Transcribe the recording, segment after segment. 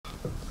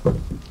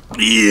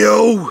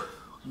Yo,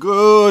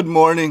 good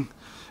morning.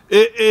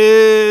 It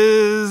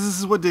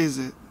is, what day is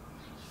it?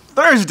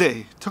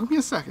 Thursday. Took me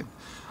a second.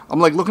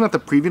 I'm like looking at the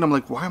preview and I'm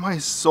like, why am I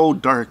so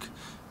dark?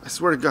 I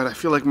swear to God, I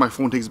feel like my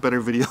phone takes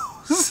better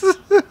videos.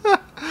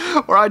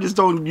 Or I just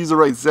don't use the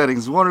right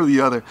settings, one or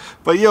the other.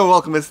 But yo,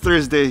 welcome, it's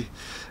Thursday.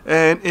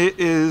 And it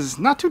is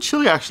not too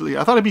chilly actually.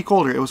 I thought it'd be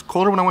colder. It was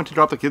colder when I went to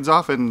drop the kids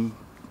off, and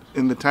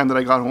in the time that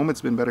I got home,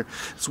 it's been better.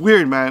 It's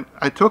weird, man.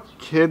 I took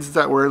kids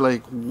that were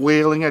like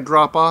wailing at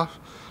drop off.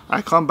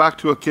 I come back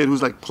to a kid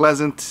who's like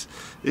pleasant,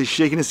 is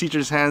shaking his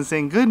teacher's hand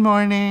saying, good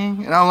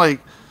morning. And I'm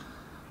like,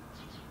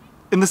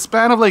 in the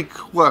span of like,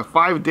 what,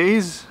 5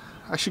 days?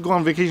 I should go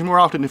on vacation more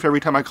often if every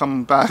time I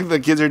come back, the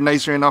kids are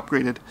nicer and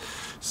upgraded.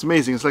 It's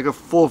amazing. It's like a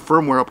full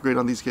firmware upgrade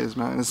on these kids,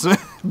 man. It's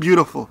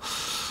beautiful.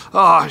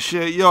 Oh,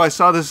 shit. Yo, I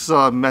saw this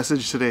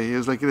message today. It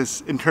was like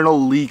this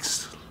internal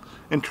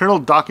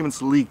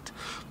documents leaked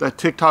that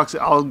TikTok's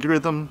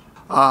algorithm,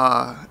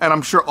 and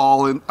I'm sure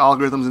all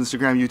algorithms,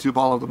 Instagram, YouTube,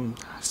 all of them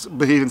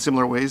behave in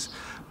similar ways,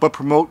 but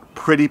promote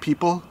pretty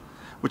people,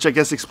 which I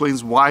guess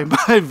explains why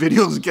my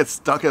videos get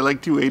stuck at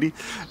like 280.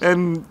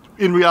 And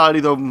in reality,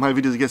 though, my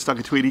videos get stuck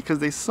at 280 because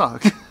they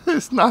suck.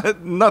 It's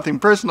nothing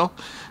personal.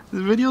 The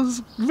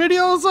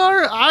videos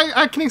are,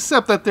 I can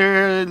accept that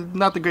they're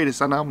not the greatest,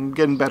 and I'm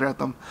getting better at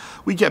them.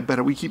 We get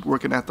better, we keep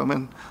working at them,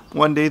 and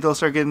one day they'll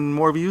start getting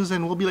more views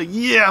and we'll be like,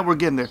 yeah, we're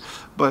getting there.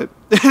 But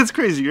it's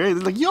crazy, right?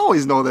 Like, you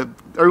always know that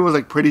everyone's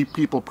like pretty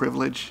people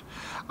privilege.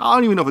 I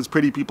don't even know if it's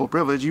pretty people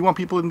privilege. You want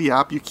people in the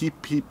app, you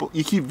keep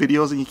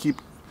videos and you keep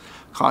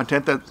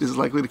content that is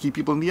likely to keep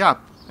people in the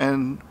app.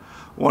 And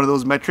one of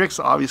those metrics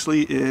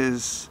obviously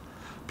is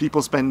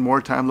people spend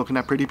more time looking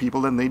at pretty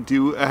people than they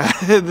do.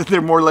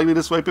 They're more likely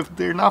to swipe if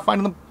they're not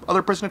finding the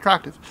other person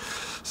attractive.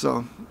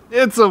 So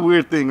it's a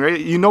weird thing, right?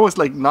 You know, it's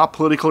like not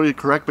politically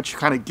correct, but you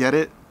kind of get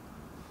it.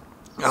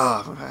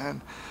 Oh,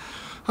 man.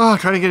 Oh,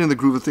 trying to get in the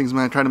groove of things,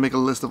 man. Trying to make a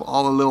list of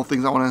all the little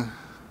things I want to,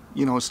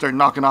 you know, start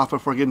knocking off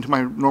before I get into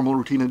my normal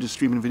routine of just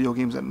streaming video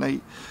games at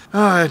night.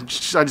 I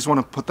just want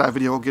to put that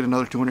video, get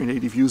another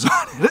 280 views on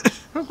it.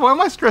 Why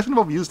am I stressing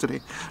about views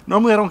today?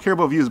 Normally I don't care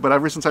about views, but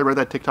ever since I read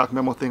that TikTok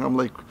memo thing, I'm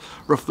like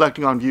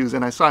reflecting on views.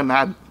 And I saw an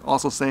ad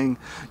also saying,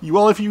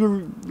 well, if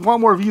you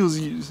want more views,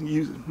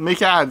 you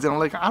make ads. And I'm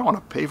like, I don't want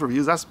to pay for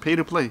views. That's pay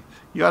to play.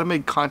 You got to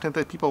make content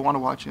that people want to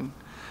watch. And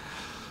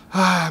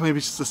maybe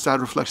it's just a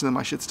sad reflection that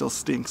my shit still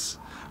stinks.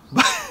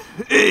 But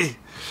hey,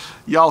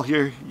 y'all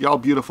here, y'all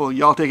beautiful,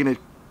 y'all taking it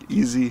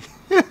easy.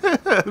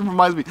 It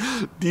reminds me,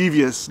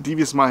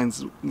 Devious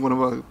Minds, one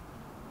of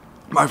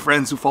my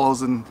friends who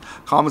follows and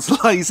comments a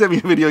lot. He sent me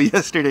a video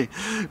yesterday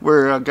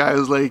where a guy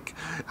was like,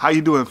 how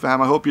you doing,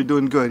 fam? I hope you're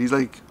doing good. He's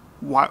like,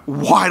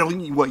 why don't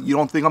you, what, you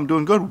don't think I'm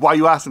doing good? Why are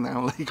you asking that?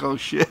 I'm like, oh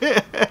shit.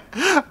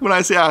 When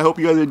I say I hope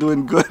you guys are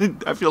doing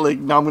good, I feel like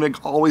now I'm gonna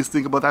always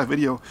think about that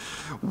video.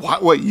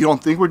 What, you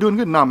don't think we're doing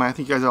good? Nah, man, I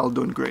think you guys are all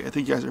doing great. I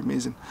think you guys are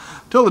amazing.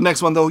 Till the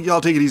next one though,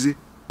 y'all take it easy.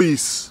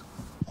 Peace.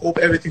 Hope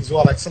everything's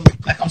well. Like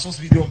I'm supposed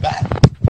to be doing bad.